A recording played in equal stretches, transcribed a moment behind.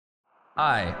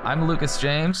Hi, I'm Lucas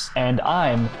James, And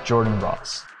I'm Jordan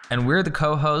Ross. and we're the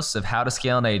co-hosts of How to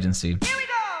Scale an Agency.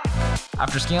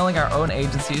 After scaling our own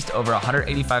agencies to over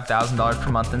 $185,000 per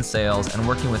month in sales and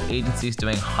working with agencies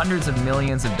doing hundreds of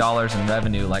millions of dollars in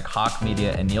revenue like Hawk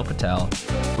Media and Neil Patel,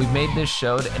 we've made this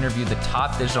show to interview the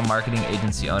top digital marketing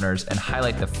agency owners and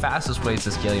highlight the fastest ways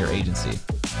to scale your agency.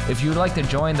 If you would like to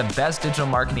join the best digital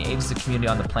marketing agency community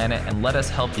on the planet and let us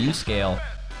help you scale,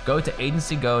 go to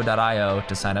agencygo.io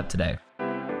to sign up today.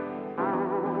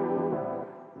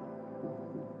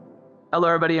 Hello,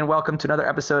 everybody, and welcome to another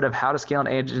episode of How to Scale an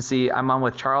Agency. I'm on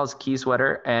with Charles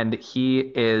Kieswetter, and he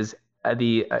is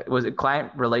was it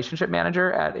client relationship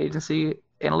manager at Agency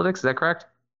Analytics? Is that correct?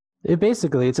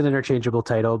 It's an interchangeable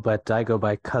title, but I go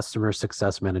by customer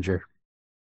success manager.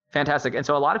 Fantastic. And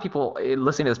so a lot of people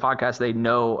listening to this podcast, they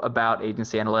know about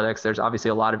Agency Analytics. There's obviously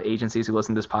a lot of agencies who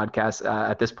listen to this podcast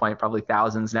at this point, probably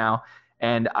thousands now.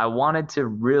 And I wanted to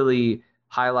really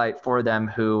highlight for them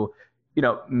who,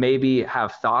 maybe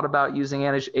have thought about using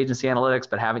Agency Analytics,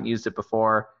 but haven't used it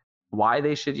before, why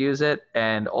they should use it,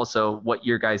 and also what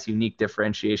your guys' unique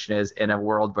differentiation is in a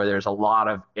world where there's a lot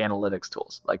of analytics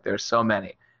tools. Like there's so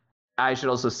many. I should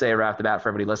also say right off the bat for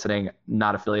everybody listening,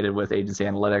 not affiliated with Agency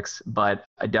Analytics, but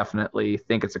I definitely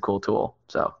think it's a cool tool.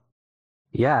 So,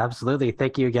 yeah, absolutely.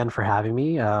 Thank you again for having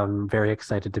me. I'm very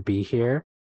excited to be here.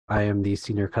 I am the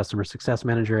Senior Customer Success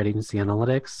Manager at Agency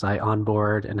Analytics. I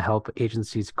onboard and help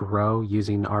agencies grow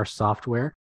using our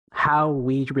software. How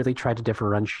we really try to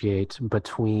differentiate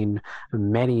between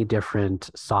many different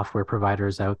software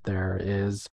providers out there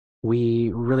is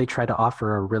we really try to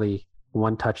offer a really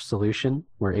one-touch solution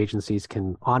where agencies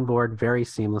can onboard very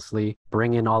seamlessly,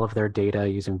 bring in all of their data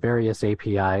using various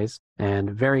APIs,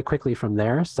 and very quickly from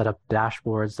there, set up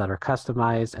dashboards that are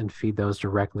customized and feed those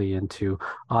directly into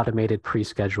automated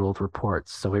pre-scheduled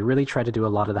reports. So we really try to do a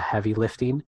lot of the heavy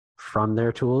lifting from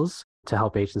their tools to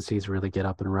help agencies really get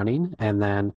up and running. And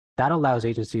then that allows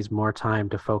agencies more time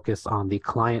to focus on the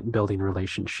client building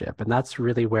relationship. And that's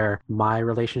really where my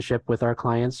relationship with our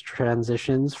clients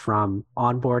transitions from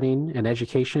onboarding and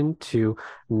education to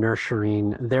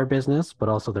nurturing their business, but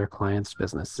also their clients'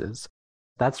 businesses.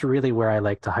 That's really where I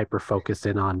like to hyper focus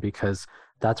in on, because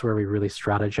that's where we really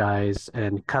strategize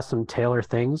and custom tailor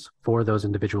things for those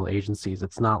individual agencies.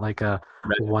 It's not like a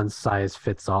one size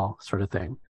fits all sort of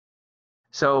thing.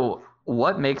 So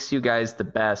what makes you guys the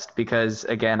best? Because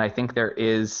again, I think there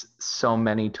is so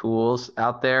many tools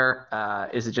out there.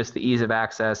 Is it just the ease of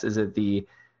access? Is it the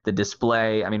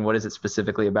display? I mean, what is it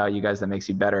specifically about you guys that makes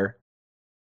you better?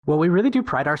 Well, we really do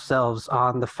pride ourselves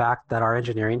on the fact that our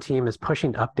engineering team is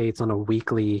pushing updates on a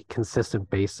weekly, consistent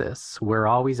basis. We're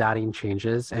always adding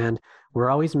changes, and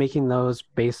we're always making those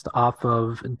based off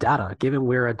of data. Given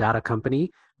we're a data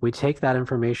company, we take that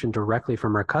information directly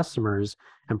from our customers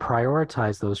and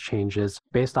prioritize those changes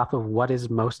based off of what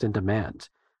is most in demand.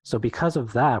 So because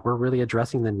of that, we're really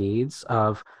addressing the needs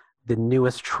of the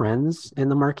newest trends in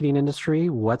the marketing industry,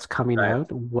 what's coming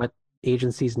out, what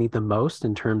agencies need the most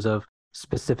in terms of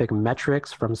specific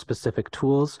metrics from specific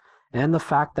tools, and the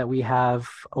fact that we have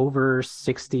over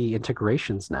 60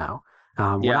 integrations now.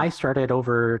 When I started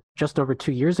just over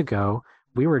 2 years ago,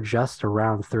 we were just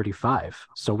around 35.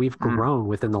 So we've grown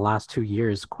within the last 2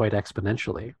 years quite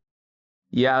exponentially.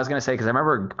 Yeah, I was going to say, because I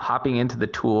remember hopping into the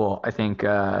tool, I think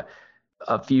a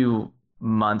few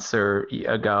months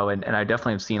ago, and I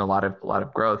definitely have seen a lot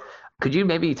of growth. Could you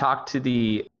maybe talk to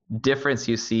the difference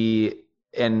you see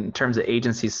in terms of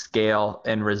agency scale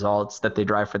and results that they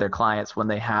drive for their clients when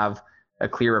they have a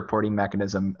clear reporting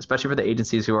mechanism, especially for the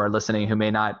agencies who are listening who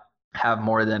may not have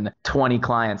more than 20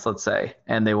 clients, let's say,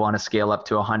 and they want to scale up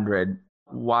to 100.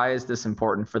 Why is this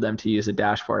important for them to use a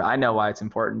dashboard? I know why it's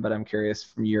important, but I'm curious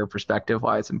from your perspective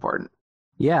why it's important.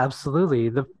 Yeah, absolutely.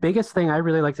 The biggest thing I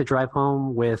really like to drive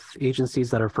home with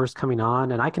agencies that are first coming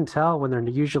on, and I can tell when they're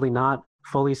usually not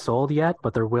fully sold yet,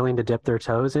 but they're willing to dip their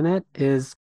toes in it,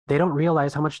 is they don't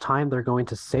realize how much time they're going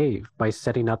to save by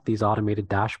setting up these automated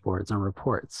dashboards and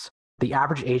reports. The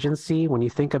average agency, when you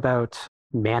think about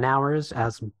man hours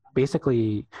as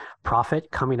basically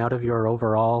profit coming out of your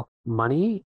overall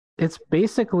money, it's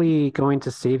basically going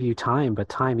to save you time, but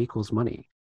time equals money.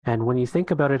 And when you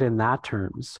think about it in that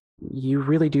terms, you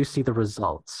really do see the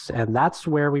results. And that's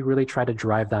where we really try to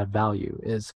drive that value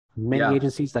is many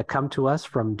agencies that come to us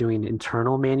from doing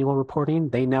internal manual reporting,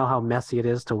 they know how messy it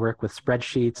is to work with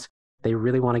spreadsheets. They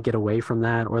really want to get away from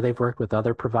that, or they've worked with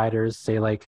other providers, say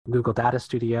like Google Data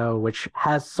Studio, which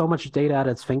has so much data at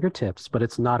its fingertips, but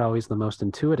it's not always the most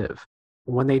intuitive.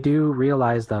 When they do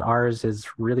realize that ours is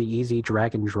really easy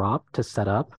drag and drop to set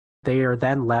up, they are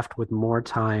then left with more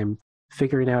time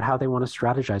figuring out how they want to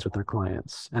strategize with their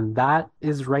clients. And that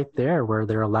is right there where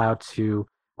they're allowed to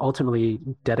ultimately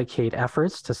dedicate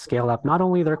efforts to scale up not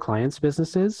only their clients'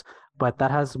 businesses, but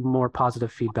that has more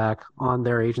positive feedback on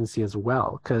their agency as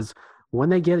well. Because when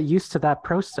they get used to that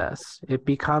process, it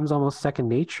becomes almost second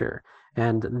nature.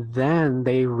 And then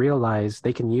they realize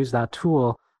they can use that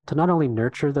tool to not only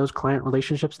nurture those client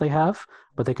relationships they have,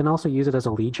 but they can also use it as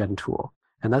a lead gen tool.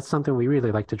 And that's something we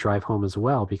really like to drive home as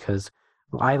well, because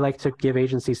I like to give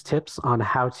agencies tips on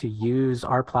how to use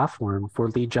our platform for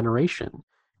lead generation.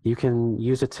 You can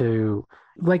use it to,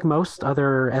 like most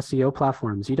other SEO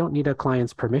platforms, you don't need a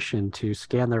client's permission to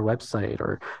scan their website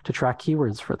or to track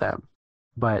keywords for them.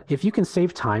 But if you can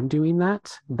save time doing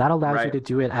that, that allows you to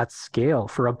do it at scale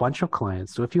for a bunch of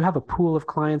clients. So if you have a pool of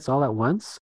clients all at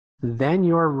once, then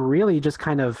you're really just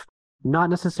kind of not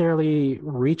necessarily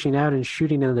reaching out and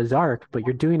shooting in the dark, but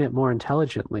you're doing it more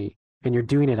intelligently and you're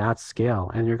doing it at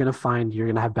scale. And you're going to find you're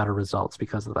going to have better results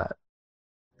because of that.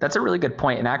 That's a really good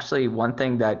point. And actually, one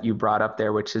thing that you brought up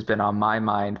there, which has been on my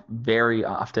mind very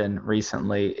often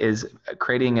recently, is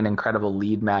creating an incredible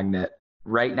lead magnet.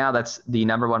 Right now, that's the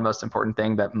number one most important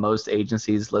thing that most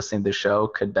agencies listening to the show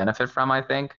could benefit from, I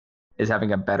think, is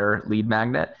having a better lead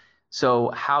magnet.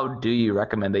 So how do you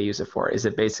recommend they use it for? Is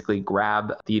it basically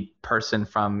grab the person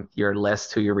from your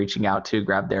list who you're reaching out to,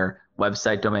 grab their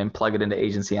website domain, plug it into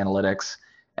agency analytics,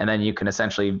 and then you can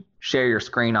essentially share your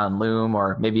screen on Loom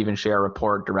or maybe even share a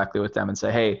report directly with them and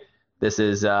say, hey, this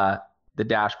is the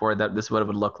dashboard, that this is what it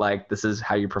would look like. This is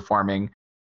how you're performing.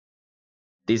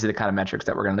 These are the kind of metrics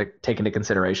that we're going to take into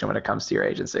consideration when it comes to your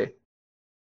agency.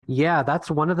 Yeah, that's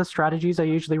one of the strategies I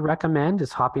usually recommend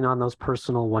is hopping on those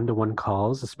personal one-to-one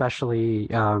calls, especially,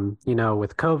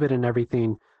 with COVID and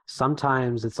everything.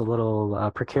 Sometimes it's a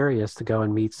little precarious to go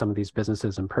and meet some of these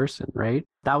businesses in person, right?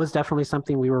 That was definitely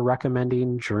something we were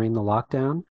recommending during the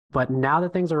lockdown. But now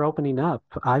that things are opening up,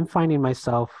 I'm finding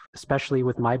myself, especially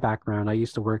with my background, I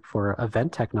used to work for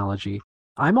event technology.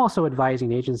 I'm also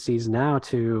advising agencies now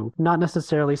to not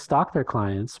necessarily stalk their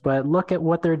clients, but look at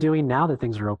what they're doing now that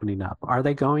things are opening up. Are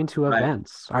they going to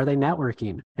events? Are they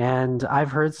networking? And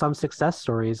I've heard some success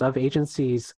stories of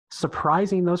agencies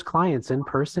surprising those clients in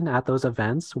person at those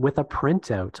events with a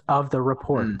printout of the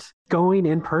report. Going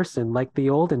in person like the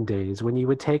olden days when you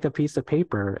would take a piece of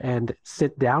paper and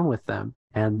sit down with them.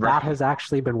 And that has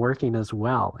actually been working as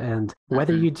well. And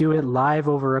whether you do it live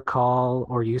over a call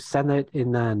or you send it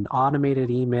in an automated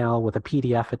email with a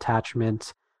PDF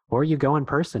attachment, or you go in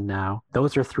person now,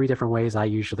 those are 3 different ways I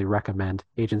usually recommend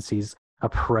agencies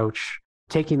approach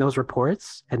taking those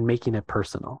reports and making it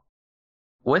personal.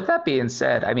 With that being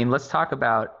said, I mean, let's talk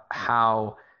about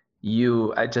how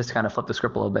I just kind of flip the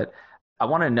script a little bit. I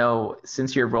want to know,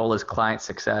 since your role is client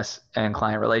success and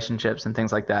client relationships and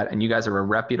things like that, and you guys are a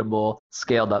reputable,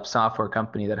 scaled up software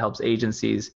company that helps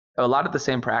agencies, a lot of the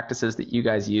same practices that you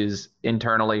guys use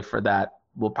internally for that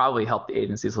will probably help the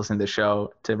agencies listening to the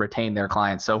show to retain their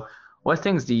clients. So what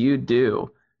things do you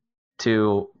do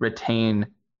to retain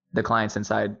the clients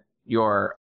inside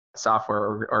your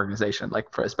software organization,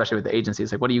 especially with the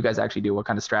agencies? Like, what do you guys actually do? What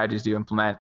kind of strategies do you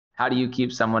implement? How do you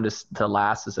keep someone to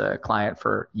last as a client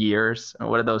for years? And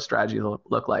what do those strategies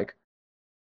look like?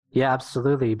 Yeah,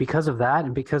 absolutely. Because of that,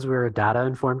 and because we're a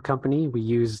data-informed company, we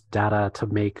use data to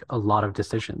make a lot of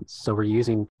decisions. So we're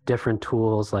using different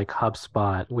tools like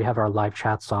HubSpot. We have our live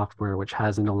chat software, which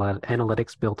has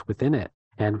analytics built within it.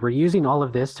 And we're using all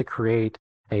of this to create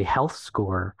a health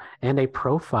score and a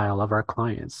profile of our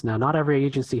clients. Now, not every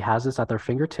agency has this at their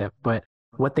fingertip, but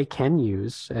what they can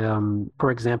use, for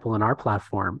example, in our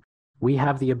platform, we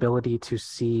have the ability to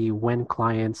see when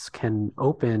clients can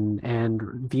open and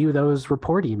view those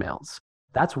report emails.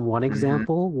 That's one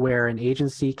example where an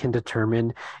agency can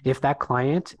determine if that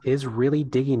client is really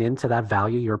digging into that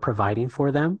value you're providing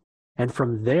for them. And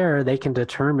from there, they can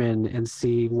determine and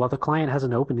see, well, the client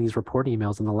hasn't opened these report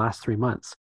emails in the last 3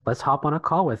 months. Let's hop on a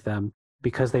call with them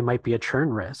because they might be a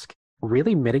churn risk.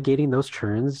 Really mitigating those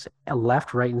churns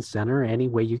left, right, and center any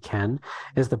way you can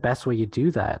is the best way you do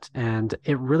that. And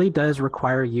it really does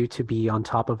require you to be on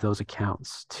top of those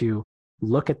accounts, to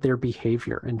look at their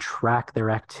behavior and track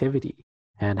their activity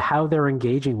and how they're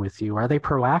engaging with you. Are they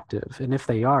proactive? And if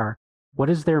they are, what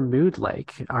is their mood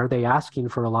like? Are they asking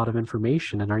for a lot of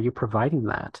information, and are you providing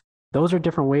that? Those are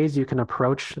different ways you can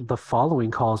approach the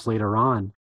following calls later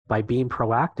on by being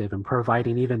proactive and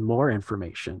providing even more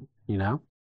information,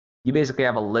 You basically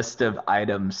have a list of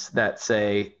items that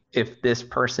say, if this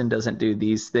person doesn't do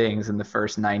these things in the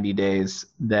first 90 days,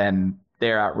 then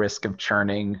they're at risk of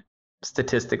churning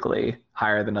statistically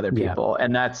higher than other people.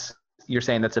 And you're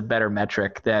saying that's a better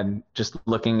metric than just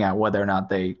looking at whether or not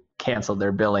they canceled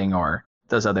their billing or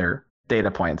those other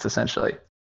data points, essentially?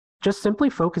 Just simply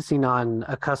focusing on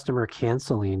a customer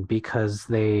canceling because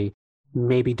they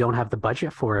maybe don't have the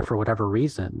budget for it for whatever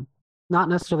reason, not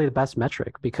necessarily the best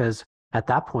metric, because at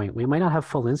that point, we might not have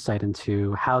full insight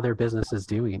into how their business is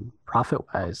doing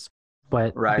profit-wise,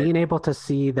 but being able to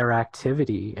see their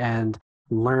activity and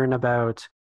learn about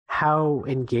how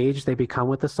engaged they become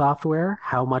with the software,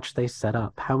 how much they set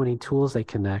up, how many tools they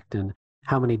connect, and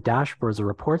how many dashboards or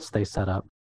reports they set up.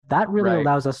 That really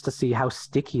allows us to see how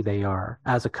sticky they are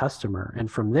as a customer.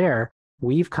 And from there,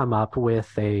 we've come up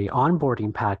with a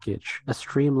onboarding package, a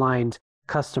streamlined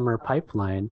customer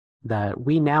pipeline that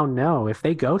we now know if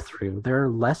they go through, they're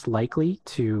less likely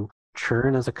to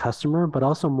churn as a customer, but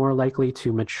also more likely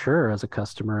to mature as a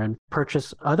customer and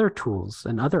purchase other tools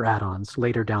and other add-ons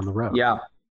later down the road. Yeah,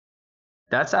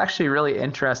 that's actually really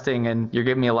interesting. And you're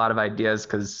giving me a lot of ideas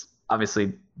because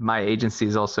obviously my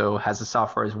agency also has a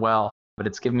software as well, but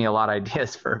it's given me a lot of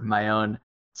ideas for my own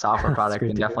software product.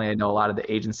 And definitely I know a lot of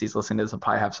the agencies listening to this will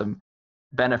probably have some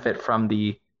benefit from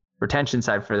the retention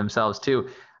side for themselves too.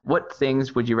 What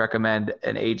things would you recommend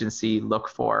an agency look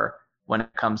for when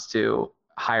it comes to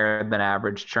higher than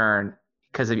average churn?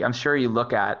 Because I'm sure you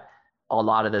look at a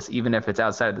lot of this, even if it's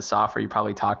outside of the software, you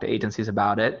probably talk to agencies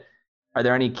about it. Are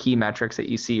there any key metrics that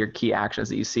you see or key actions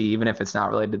that you see, even if it's not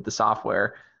related to the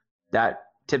software, that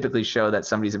typically show that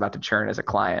somebody's about to churn as a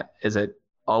client? Is it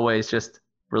always just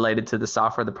related to the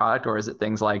software, the product, or is it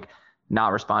things like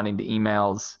not responding to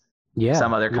emails,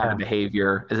 some other kind of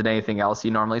behavior? Is it anything else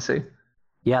you normally see?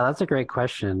 Yeah, that's a great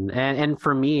question. And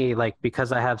for me, like,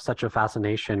 because I have such a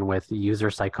fascination with user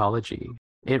psychology,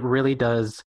 it really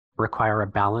does require a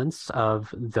balance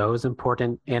of those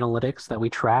important analytics that we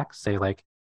track, say like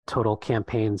total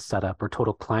campaigns set up or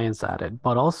total clients added,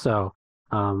 but also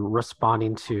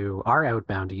responding to our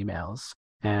outbound emails.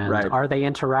 And are they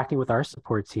interacting with our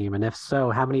support team? And if so,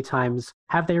 how many times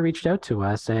have they reached out to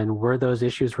us, and were those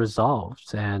issues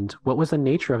resolved? And what was the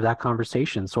nature of that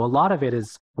conversation? So a lot of it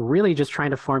is really just trying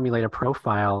to formulate a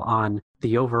profile on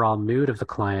the overall mood of the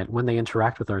client when they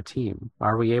interact with our team.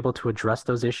 Are we able to address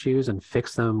those issues and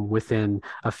fix them within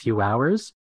a few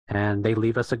hours, and they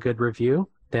leave us a good review?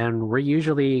 Then we're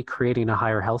usually creating a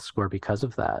higher health score because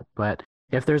of that. But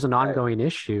if there's an ongoing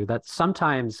issue that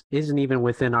sometimes isn't even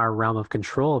within our realm of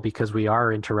control because we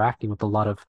are interacting with a lot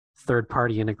of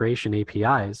third-party integration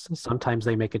APIs, sometimes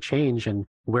they make a change and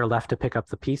we're left to pick up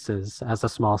the pieces as a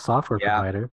small software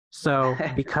provider. So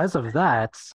because of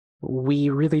that, we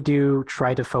really do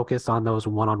try to focus on those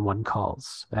one-on-one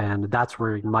calls. And that's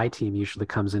where my team usually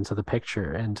comes into the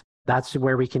picture. And that's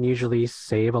where we can usually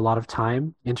save a lot of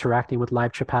time interacting with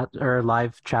live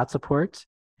chat support.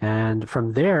 And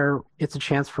from there, it's a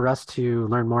chance for us to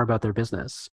learn more about their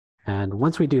business. And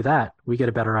once we do that, we get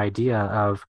a better idea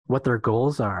of what their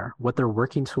goals are, what they're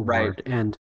working toward,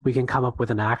 and we can come up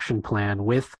with an action plan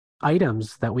with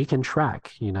items that we can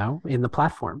track, in the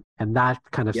platform. And that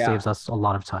kind of saves us a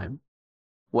lot of time.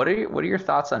 What are your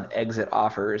thoughts on exit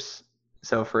offers?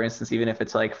 So for instance, even if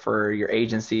it's like for your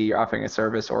agency, you're offering a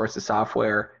service or it's a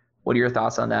software, what are your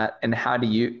thoughts on that? And how do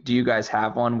you guys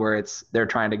have one where they're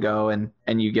trying to go and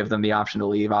you give them the option to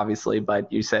leave, obviously,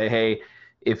 but you say, hey,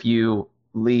 if you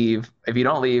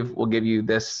don't leave, we'll give you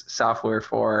this software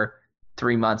for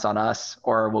 3 months on us,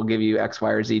 or we'll give you X, Y,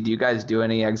 or Z. Do you guys do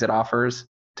any exit offers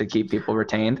to keep people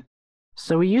retained?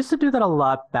 So we used to do that a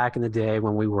lot back in the day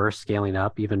when we were scaling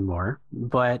up even more.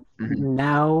 But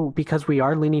now, because we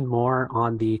are leaning more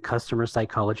on the customer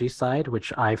psychology side,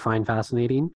 which I find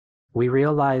fascinating, we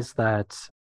realize that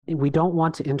we don't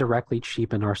want to indirectly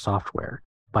cheapen our software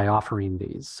by offering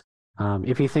these.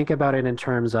 If you think about it in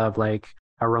terms of like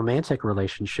a romantic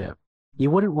relationship,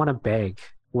 you wouldn't want to beg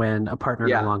when a partner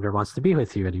no longer wants to be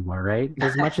with you anymore, right?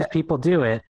 As much as people do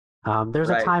it, there's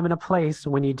a time and a place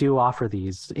when you do offer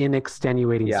these in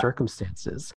extenuating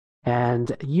circumstances.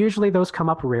 And usually those come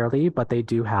up rarely, but they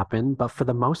do happen. But for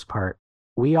the most part,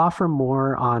 we offer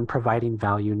more on providing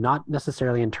value, not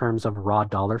necessarily in terms of raw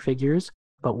dollar figures,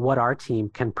 but what our team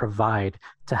can provide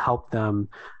to help them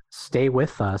stay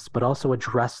with us, but also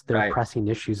address their pressing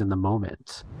issues in the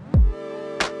moment.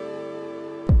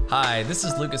 Hi, this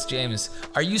is Lucas James.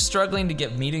 Are you struggling to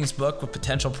get meetings booked with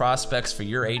potential prospects for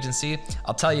your agency?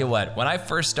 I'll tell you what, when I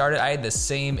first started, I had the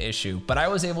same issue, but I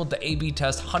was able to A/B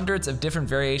test hundreds of different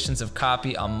variations of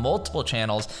copy on multiple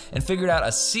channels and figured out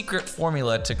a secret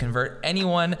formula to convert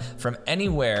anyone from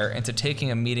anywhere into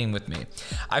taking a meeting with me.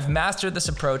 I've mastered this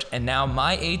approach, and now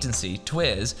my agency,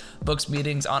 Twiz, books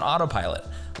meetings on autopilot.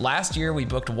 Last year, we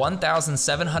booked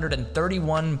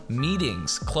 1,731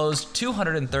 meetings, closed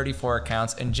 234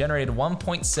 accounts, and generated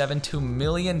 $1.72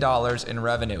 million in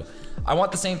revenue. I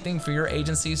want the same thing for your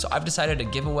agency, so I've decided to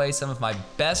give away some of my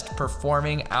best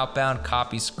performing outbound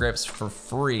copy scripts for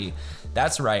free.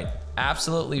 That's right,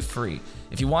 absolutely free.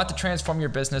 If you want to transform your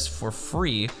business for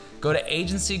free, go to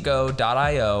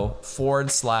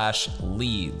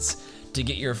agencygo.io/leads to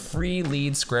get your free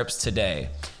lead scripts today.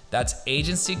 That's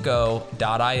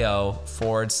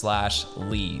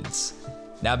agencygo.io/leads.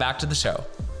 Now back to the show.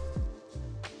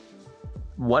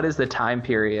 What is the time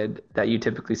period that you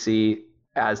typically see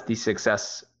as the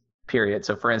success period?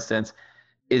 So for instance,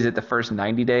 is it the first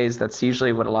 90 days? That's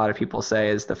usually what a lot of people say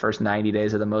is the first 90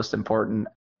 days are the most important.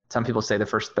 Some people say the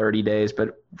first 30 days,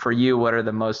 but for you, what are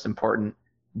the most important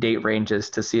date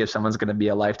ranges to see if someone's going to be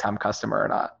a lifetime customer or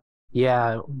not?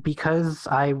 Yeah, because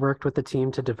I worked with the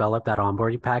team to develop that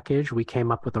onboarding package, we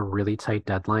came up with a really tight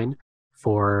deadline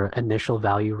for initial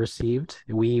value received.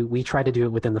 We try to do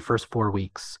it within the first 4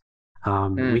 weeks.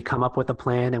 We come up with a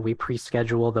plan and we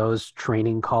pre-schedule those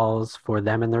training calls for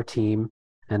them and their team.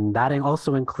 And that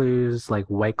also includes like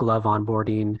white glove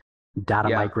onboarding, data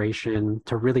migration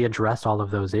to really address all of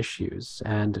those issues.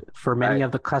 And for many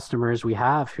of the customers we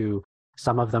have who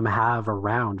some of them have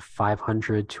around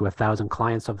 500 to 1,000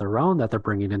 clients of their own that they're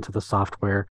bringing into the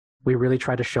software, we really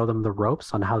try to show them the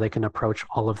ropes on how they can approach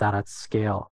all of that at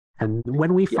scale. And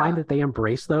when we find that they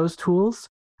embrace those tools,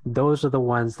 those are the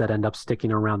ones that end up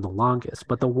sticking around the longest.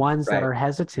 But the ones that are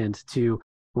hesitant to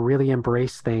really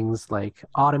embrace things like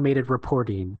automated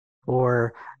reporting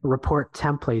or report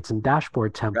templates and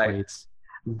dashboard templates,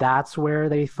 that's where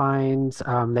they find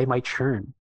they might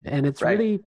churn. And it's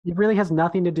it really has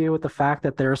nothing to do with the fact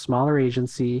that they're a smaller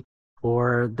agency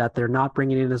or that they're not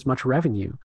bringing in as much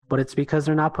revenue, but it's because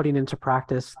they're not putting into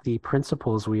practice the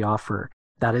principles we offer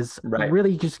that is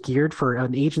really just geared for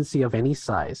an agency of any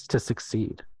size to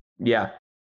succeed. Yeah,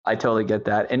 I totally get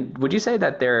that. And would you say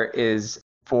that there is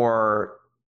for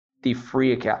the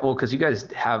free account, well, because you guys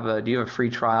have do you have a free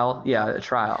trial? Yeah, a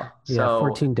trial. Yeah,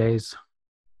 14 days.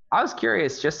 I was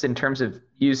curious, just in terms of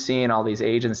you seeing all these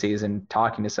agencies and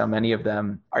talking to so many of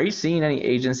them, are you seeing any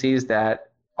agencies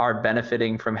that are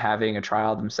benefiting from having a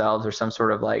trial themselves or some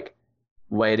sort of like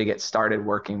way to get started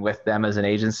working with them as an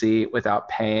agency without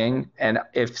paying? And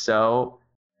if so,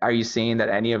 are you seeing that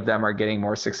any of them are getting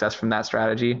more success from that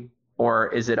strategy?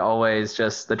 Or is it always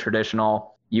just the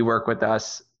traditional, you work with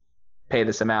us, pay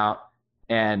this amount,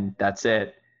 and that's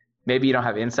it? Maybe you don't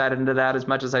have insight into that as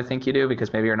much as I think you do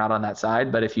because maybe you're not on that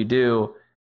side. But if you do,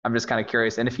 I'm just kind of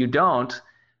curious. And if you don't,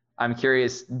 I'm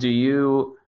curious,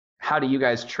 how do you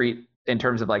guys treat in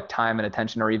terms of like time and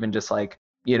attention or even just like,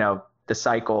 the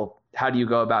cycle? How do you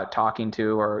go about talking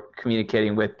to or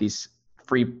communicating with these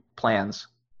free plans?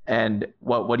 And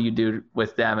what do you do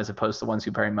with them as opposed to the ones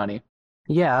who pay money?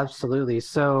 Yeah, absolutely.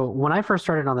 So when I first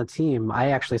started on the team,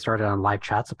 I actually started on live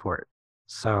chat support.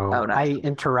 So I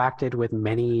interacted with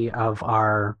many of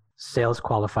our sales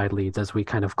qualified leads as we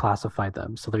kind of classified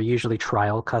them. So they're usually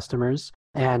trial customers.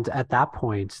 And at that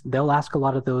point, they'll ask a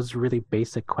lot of those really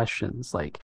basic questions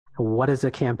like, what is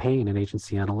a campaign in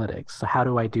agency analytics? So how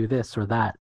do I do this or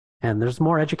that? And there's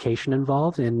more education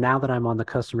involved. And now that I'm on the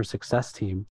customer success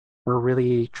team, we're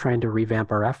really trying to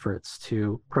revamp our efforts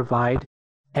to provide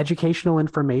educational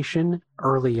information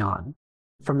early on.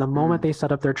 From the moment they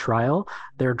set up their trial,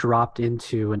 they're dropped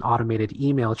into an automated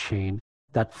email chain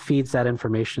that feeds that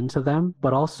information to them.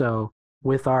 But also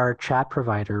with our chat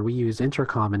provider, we use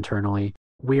Intercom internally.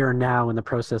 We are now in the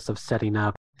process of setting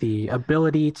up the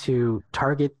ability to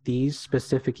target these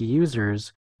specific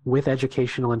users with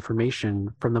educational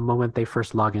information from the moment they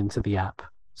first log into the app.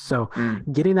 So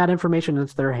getting that information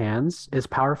into their hands is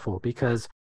powerful because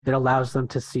it allows them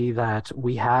to see that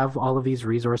we have all of these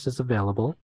resources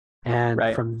available.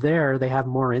 And from there, they have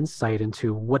more insight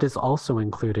into what is also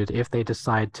included if they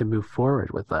decide to move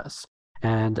forward with us.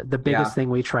 And the biggest thing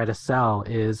we try to sell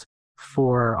is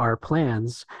for our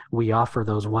plans, we offer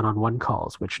those one-on-one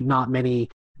calls, which not many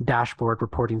dashboard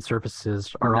reporting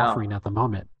services are offering at the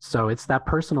moment. So it's that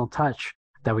personal touch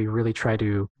that we really try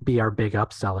to be our big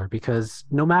upseller, because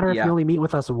no matter if you only meet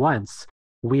with us once,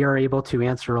 we are able to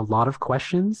answer a lot of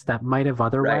questions that might have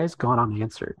otherwise gone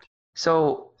unanswered.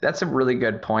 So that's a really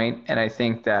good point. And I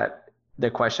think that the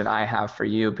question I have for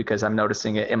you, because I'm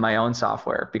noticing it in my own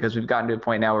software, because we've gotten to a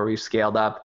point now where we've scaled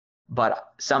up,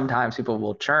 but sometimes people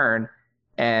will churn,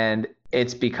 and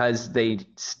it's because they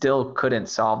still couldn't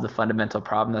solve the fundamental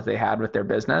problem that they had with their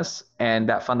business. And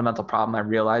that fundamental problem I'm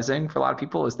realizing for a lot of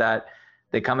people is that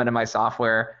they come into my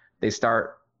software, they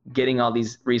start getting all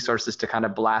these resources to kind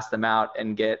of blast them out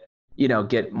and get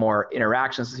more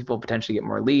interactions with people, potentially get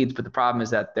more leads. But the problem is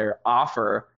that their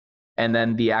offer And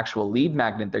then the actual lead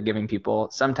magnet they're giving people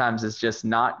sometimes is just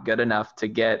not good enough to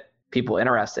get people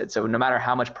interested. So no matter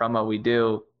how much promo we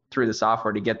do through the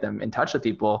software to get them in touch with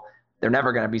people, they're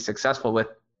never going to be successful with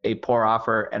a poor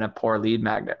offer and a poor lead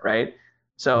magnet, right?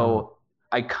 So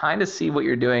I kind of see what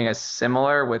you're doing as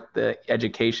similar with the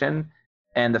education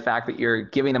and the fact that you're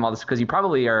giving them all this, because you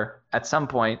probably are at some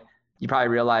point, you probably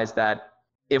realize that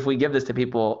if we give this to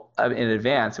people in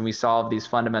advance and we solve these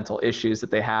fundamental issues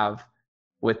that they have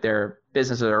with their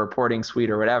business or reporting suite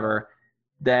or whatever,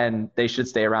 then they should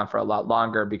stay around for a lot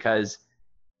longer because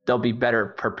they'll be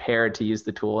better prepared to use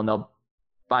the tool and they'll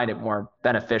find it more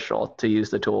beneficial to use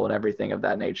the tool and everything of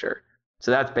that nature.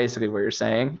 So that's basically what you're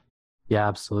saying. Yeah,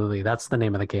 absolutely. That's the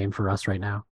name of the game for us right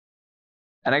now.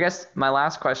 And I guess my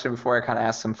last question before I kind of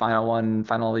ask some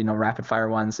final, rapid fire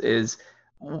ones is,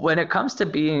 when it comes to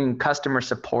being customer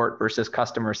support versus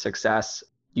customer success,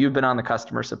 you've been on the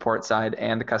customer support side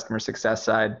and the customer success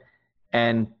side.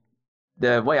 And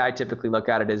the way I typically look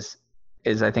at it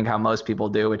is I think how most people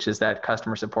do, which is that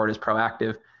customer support is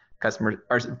proactive,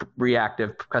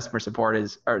 reactive, customer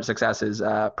support or success is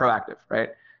proactive, right?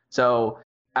 So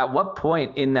at what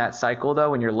point in that cycle,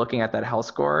 though, when you're looking at that health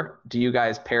score, do you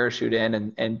guys parachute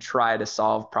in and try to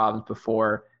solve problems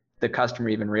before the customer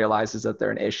even realizes that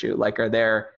they're an issue? Like, are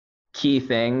there key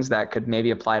things that could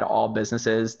maybe apply to all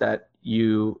businesses that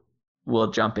you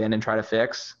will jump in and try to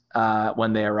fix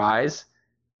when they arise?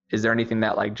 Is there anything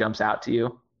that like jumps out to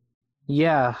you?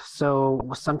 Yeah, so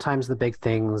sometimes the big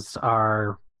things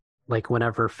are like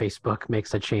whenever Facebook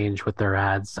makes a change with their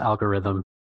ads algorithm,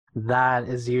 that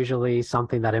is usually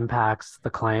something that impacts the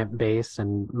client base.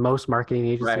 And most marketing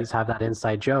agencies have that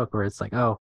inside joke where it's like,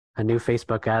 oh, a new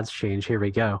Facebook ads change, here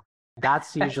we go.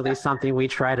 That's usually something we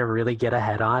try to really get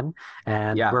ahead on.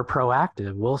 And we're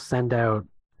proactive. We'll send out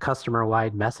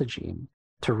customer-wide messaging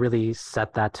to really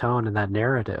set that tone and that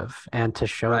narrative and to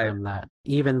show them that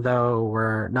even though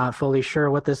we're not fully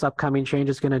sure what this upcoming change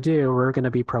is going to do, we're going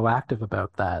to be proactive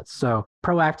about that. So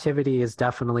proactivity is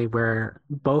definitely where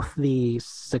both the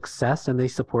success and the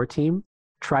support team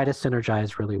try to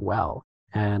synergize really well.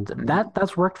 And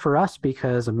that's worked for us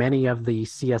because many of the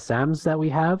CSMs that we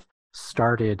have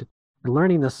started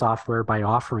learning the software by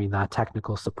offering that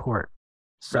technical support.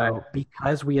 So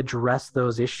because we addressed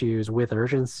those issues with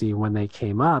urgency when they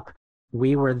came up,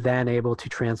 we were then able to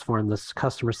transform this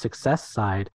customer success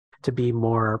side to be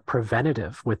more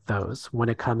preventative with those when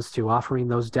it comes to offering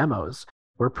those demos.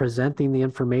 We're presenting the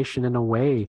information in a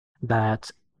way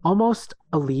that almost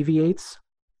alleviates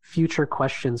future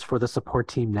questions for the support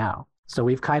team now. So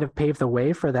we've kind of paved the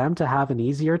way for them to have an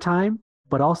easier time,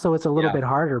 but also it's a little bit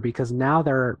harder because now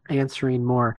they're answering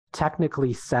more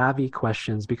technically savvy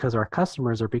questions because our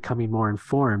customers are becoming more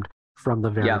informed from the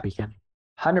very beginning.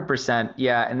 100%.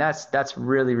 Yeah. And that's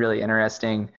really, really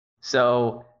interesting.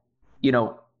 So,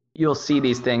 you'll see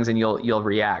these things and you'll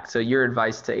react. So your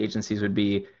advice to agencies would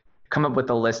be come up with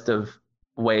a list of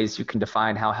ways you can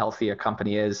define how healthy a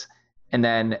company is, and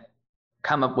then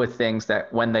come up with things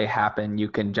that when they happen, you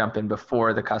can jump in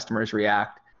before the customers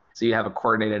react. So you have a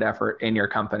coordinated effort in your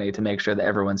company to make sure that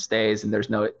everyone stays and there's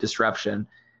no disruption.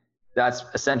 That's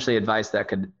essentially advice that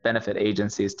could benefit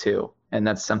agencies too. And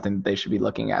that's something they should be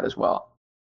looking at as well.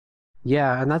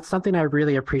 Yeah, and that's something I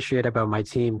really appreciate about my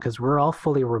team because we're all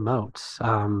fully remote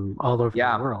all over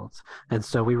the world. And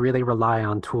so we really rely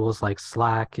on tools like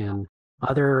Slack and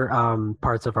other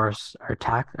parts of our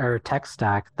tech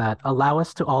stack that allow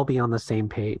us to all be on the same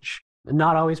page.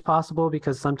 Not always possible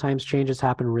because sometimes changes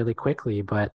happen really quickly,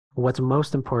 but what's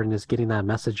most important is getting that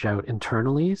message out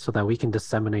internally so that we can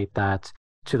disseminate that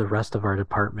to the rest of our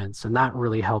departments. And that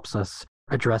really helps us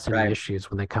address any issues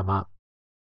when they come up.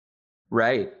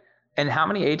 Right. And how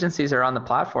many agencies are on the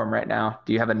platform right now?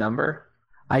 Do you have a number?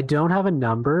 I don't have a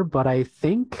number, but I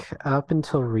think up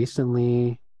until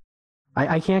recently,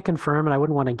 I can't confirm and I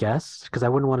wouldn't want to guess because I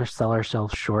wouldn't want to sell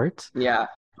ourselves short. Yeah.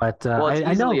 But well, it's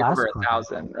I know last over quarter,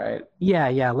 1,000, right?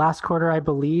 Yeah. Last quarter, I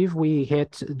believe we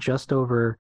hit just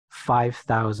over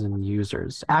 5,000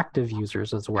 users, active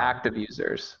users as well. Active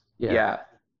users. Yeah.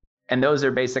 And those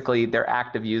are basically, they're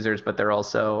active users, but they're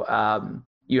also,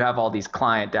 you have all these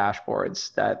client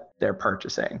dashboards that they're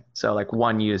purchasing. So like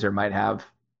one user might have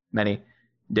many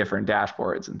different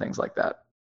dashboards and things like that.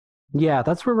 Yeah,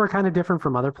 that's where we're kind of different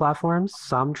from other platforms.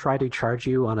 Some try to charge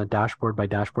you on a dashboard by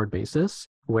dashboard basis,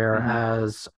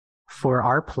 whereas for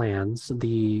our plans,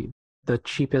 the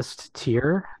cheapest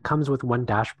tier comes with one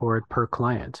dashboard per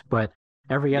client, but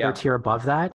every other tier above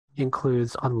that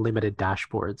includes unlimited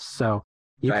dashboards. So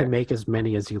you can make as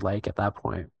many as you like at that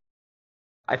point.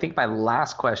 I think my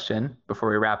last question before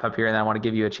we wrap up here, and I want to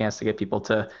give you a chance to get people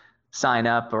to sign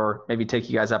up or maybe take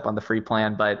you guys up on the free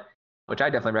plan, but which I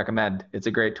definitely recommend. It's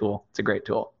a great tool. It's a great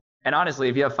tool. And honestly,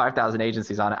 if you have 5,000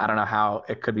 agencies on it, I don't know how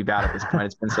it could be bad at this point.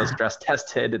 It's been so stress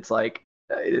tested. It's like,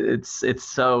 it's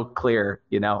so clear,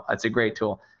 it's a great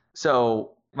tool.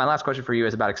 So my last question for you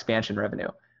is about expansion revenue.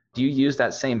 Do you use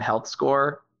that same health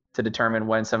score to determine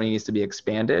when somebody needs to be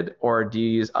expanded, or do you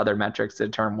use other metrics to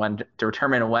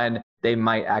determine when they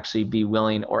might actually be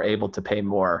willing or able to pay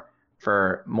more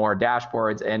for more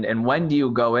dashboards? And when do you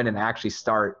go in and actually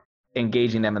start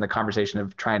engaging them in the conversation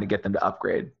of trying to get them to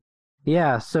upgrade?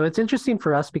 Yeah, so it's interesting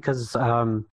for us because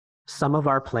some of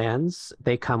our plans,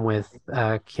 they come with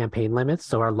campaign limits.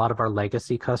 So a lot of our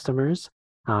legacy customers,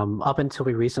 up until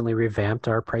we recently revamped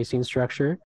our pricing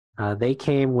structure, they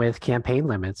came with campaign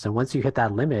limits. And once you hit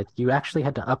that limit, you actually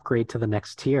had to upgrade to the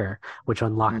next tier, which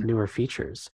unlocked newer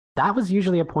features. That was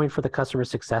usually a point for the customer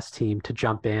success team to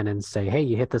jump in and say, hey,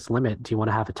 you hit this limit. Do you want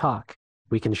to have a talk?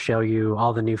 We can show you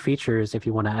all the new features if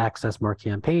you want to access more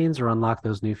campaigns or unlock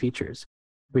those new features.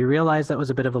 We realized that was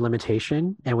a bit of a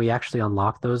limitation, and we actually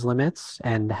unlocked those limits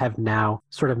and have now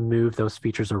sort of moved those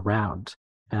features around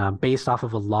based off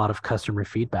of a lot of customer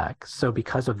feedback. So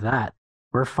because of that,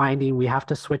 we're finding we have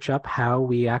to switch up how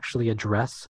we actually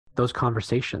address those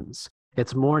conversations.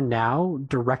 It's more now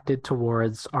directed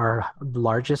towards our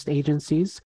largest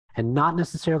agencies and not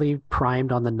necessarily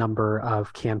primed on the number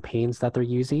of campaigns that they're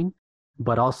using,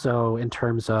 but also in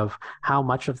terms of how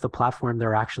much of the platform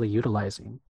they're actually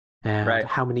utilizing. And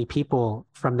how many people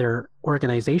from their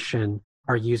organization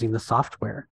are using the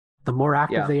software. The more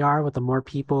active they are with the more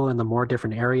people and the more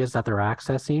different areas that they're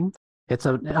accessing, it's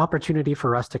an opportunity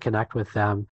for us to connect with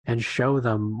them and show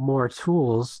them more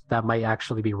tools that might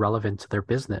actually be relevant to their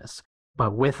business.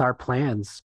 But with our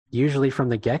plans, usually from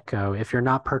the get-go, if you're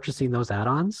not purchasing those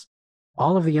add-ons,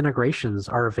 all of the integrations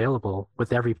are available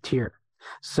with every tier.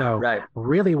 So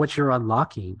really what you're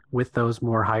unlocking with those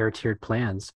more higher tiered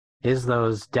plans is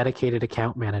those dedicated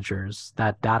account managers,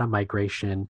 that data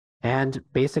migration, and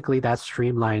basically that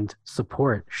streamlined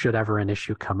support should ever an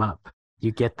issue come up.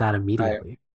 You get that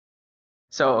immediately.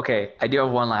 So, okay, I do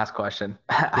have one last question.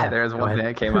 There's one thing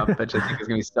that came up that I think is going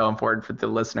to be so important for the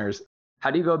listeners. How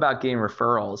do you go about getting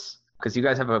referrals? Because you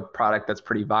guys have a product that's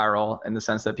pretty viral in the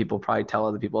sense that people probably tell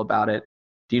other people about it.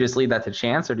 Do you just leave that to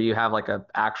chance, or do you have like an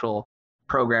actual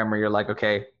program where you're like,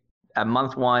 okay, at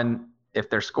month one, if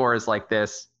their score is like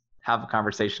this, have a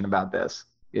conversation about this,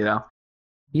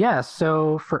 Yeah,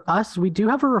 so for us, we do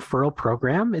have a referral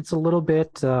program. It's a little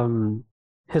bit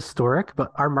historic,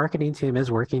 but our marketing team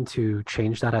is working to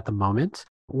change that at the moment.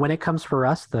 When it comes for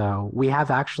us, though, we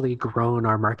have actually grown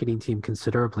our marketing team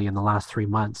considerably in the last 3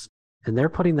 months, and they're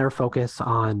putting their focus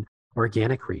on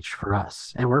organic reach for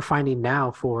us. And we're finding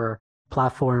now for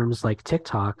platforms like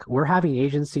TikTok, we're having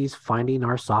agencies finding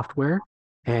our software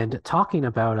and talking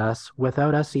about us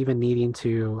without us even needing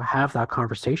to have that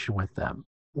conversation with them.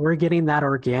 We're getting that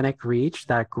organic reach,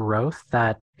 that growth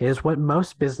that is what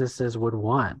most businesses would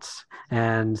want.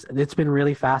 And it's been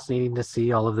really fascinating to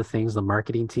see all of the things the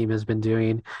marketing team has been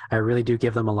doing. I really do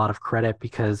give them a lot of credit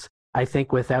because I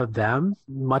think without them,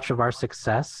 much of our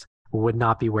success would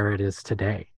not be where it is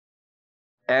today.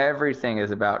 Everything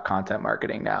is about content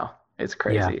marketing now. It's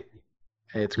crazy. Yeah.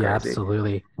 It's crazy. Yeah,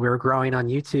 absolutely. We're growing on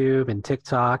YouTube and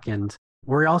TikTok, and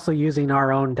we're also using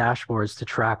our own dashboards to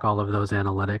track all of those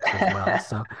analytics as well.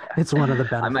 So it's one of the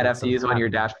benefits. I might have to use one of your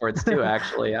dashboards too,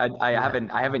 actually. I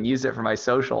haven't used it for my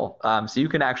social. So you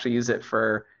can actually use it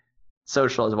for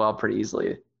social as well pretty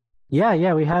easily.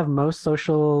 Yeah, we have most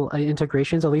social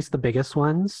integrations, at least the biggest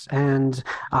ones. And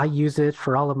I use it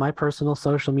for all of my personal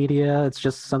social media. It's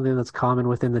just something that's common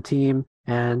within the team.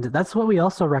 And that's what we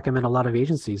also recommend a lot of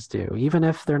agencies do. Even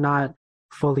if they're not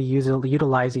fully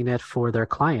utilizing it for their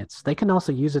clients, they can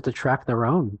also use it to track their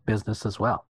own business as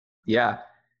well. Yeah.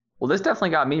 Well, this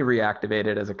definitely got me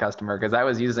reactivated as a customer because I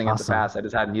was using it in the past. I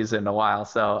just hadn't used it in a while.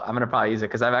 So I'm going to probably use it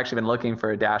because I've actually been looking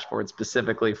for a dashboard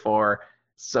specifically for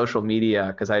social media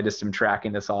because I just am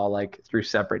tracking this all like through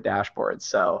separate dashboards.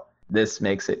 So this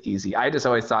makes it easy. I just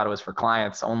always thought it was for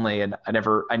clients only. And I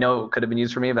know it could have been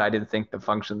used for me, but I didn't think the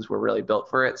functions were really built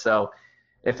for it. So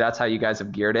if that's how you guys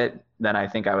have geared it, then I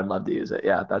think I would love to use it.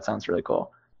 Yeah, that sounds really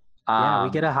cool. Yeah, we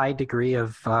get a high degree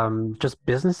of just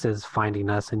businesses finding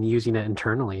us and using it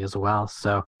internally as well.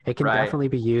 So it can definitely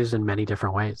be used in many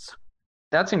different ways.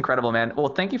 That's incredible, man. Well,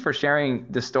 thank you for sharing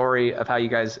the story of how you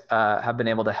guys have been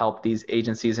able to help these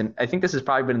agencies. And I think this has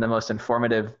probably been the most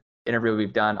informative interview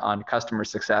we've done on customer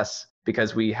success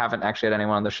because we haven't actually had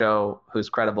anyone on the show who's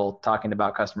credible talking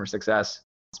about customer success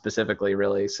specifically,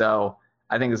 really. So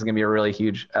I think this is going to be a really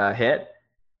huge hit.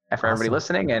 for everybody Awesome.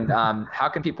 listening. And how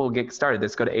can people get started?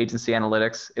 Let's go to Agency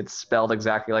Analytics. It's spelled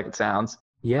exactly like it sounds.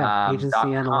 Yeah, .com.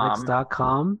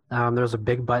 agencyanalytics.com. There's a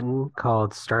big button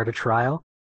called Start a Trial.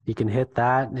 You can hit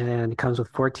that, and it comes with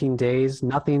 14 days.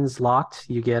 Nothing's locked.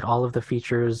 You get all of the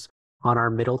features on our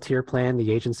middle tier plan,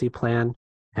 the agency plan,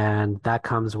 and that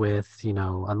comes with,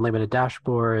 unlimited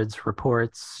dashboards,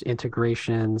 reports,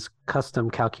 integrations, custom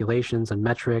calculations and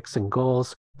metrics and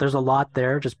goals. There's a lot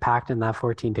there just packed in that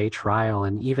 14-day trial.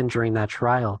 And even during that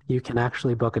trial, you can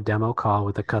actually book a demo call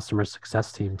with the customer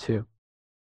success team too.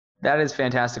 That is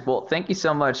fantastic. Well, thank you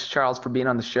so much, Charles, for being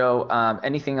on the show.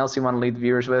 Anything else you want to leave the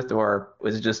viewers with, or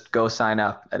was it just go sign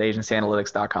up at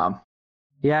agencyanalytics.com?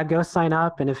 Yeah, go sign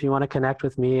up. And if you want to connect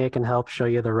with me, I can help show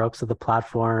you the ropes of the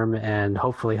platform and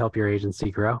hopefully help your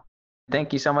agency grow.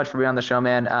 Thank you so much for being on the show,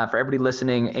 man. For everybody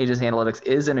listening, Agency Analytics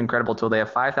is an incredible tool. They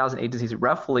have 5,000 agencies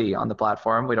roughly on the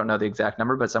platform. We don't know the exact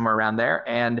number, but somewhere around there.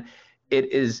 And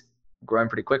it is growing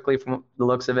pretty quickly from the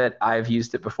looks of it. I've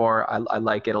used it before. I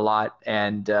like it a lot.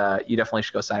 And you definitely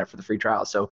should go sign up for the free trial.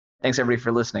 So thanks, everybody,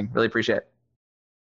 for listening. Really appreciate it.